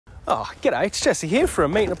Oh, g'day, it's Jesse here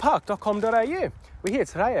from meatinthepark.com.au. We're here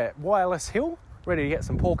today at Wireless Hill, ready to get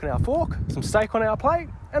some pork in our fork, some steak on our plate,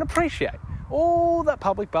 and appreciate all that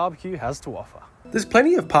public barbecue has to offer. There's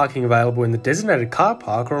plenty of parking available in the designated car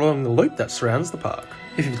park or along the loop that surrounds the park.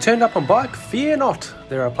 If you've turned up on bike, fear not,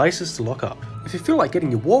 there are places to lock up. If you feel like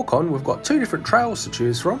getting your walk on, we've got 2 different trails to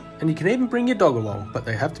choose from, and you can even bring your dog along, but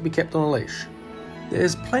they have to be kept on a leash.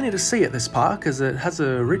 There's plenty to see at this park as it has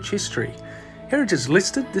a rich history. Heritage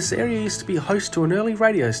listed, this area used to be host to an early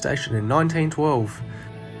radio station in 1912.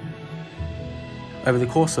 Over the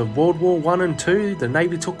course of World War I and II, the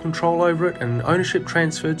Navy took control over it and ownership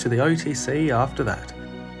transferred to the OTC after that.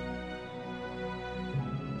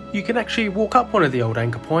 You can actually walk up one of the old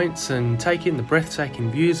anchor points and take in the breathtaking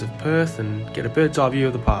views of Perth and get a bird's eye view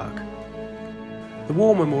of the park. The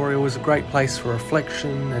War Memorial is a great place for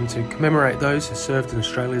reflection and to commemorate those who served in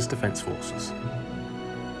Australia's Defence Forces.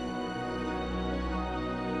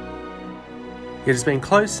 It has been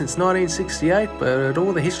closed since 1968, but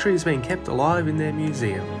all the history has been kept alive in their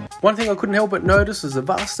museum. One thing I couldn't help but notice is the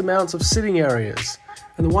vast amounts of sitting areas,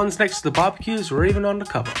 and the ones next to the barbecues were even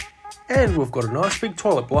undercover. And we've got a nice big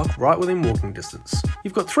toilet block right within walking distance.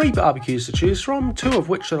 You've got 3 barbecues to choose from, 2 of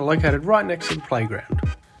which are located right next to the playground.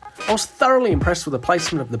 I was thoroughly impressed with the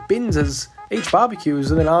placement of the bins as each barbecue is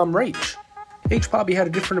within arm reach. Each barbie had a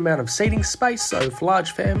different amount of seating space, so for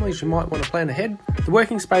large families you might want to plan ahead. The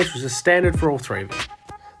working space was just standard for all 3 of them.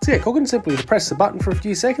 So yeah, cooking simply to press the button for a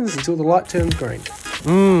few seconds until the light turns green.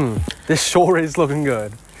 This sure is looking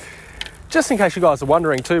good. Just in case you guys are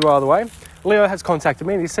wondering too, by the way, Leo has contacted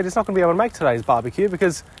me and he said he's not going to be able to make today's barbecue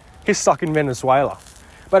because he's stuck in Venezuela.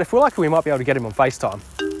 But if we're lucky, we might be able to get him on FaceTime.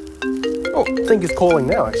 Oh, I think he's calling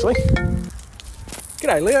now, actually.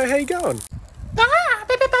 G'day, Leo, how you going?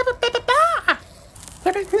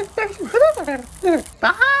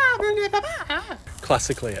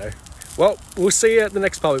 Classic Leo. Well, we'll see you at the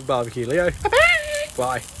next public barbecue, Leo.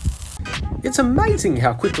 Bye. It's amazing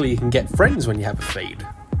how quickly you can get friends when you have a feed.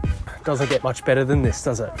 Doesn't get much better than this,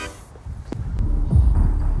 does it?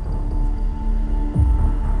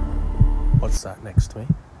 What's that next to me?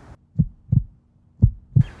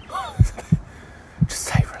 Just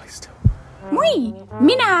stay really still. Mui,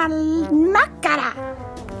 mina makara.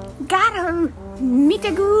 Garo,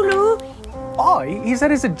 mitagulu. Oh, he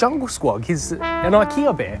said he's a jungle squog. He's an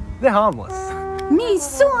IKEA bear. They're harmless. Mi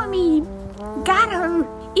suomi. Garo,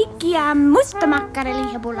 ikia musta makara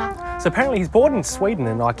lihabula. So apparently he's born in Sweden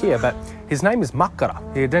in IKEA, but his name is Makkara.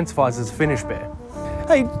 He identifies as a Finnish bear.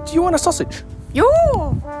 Hey, do you want a sausage? Yo!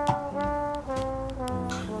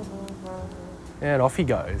 And off he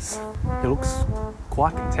goes. He looks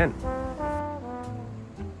quite content.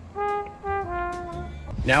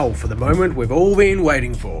 Now for the moment we've all been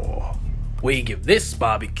waiting for. We give this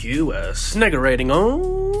barbecue a snagger rating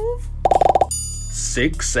of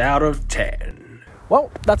 6 out of 10. Well,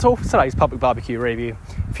 that's all for today's public barbecue review.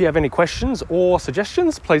 If you have any questions or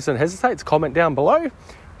suggestions, please don't hesitate to comment down below.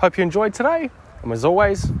 Hope you enjoyed today, and as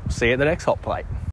always, see you at the next hot plate.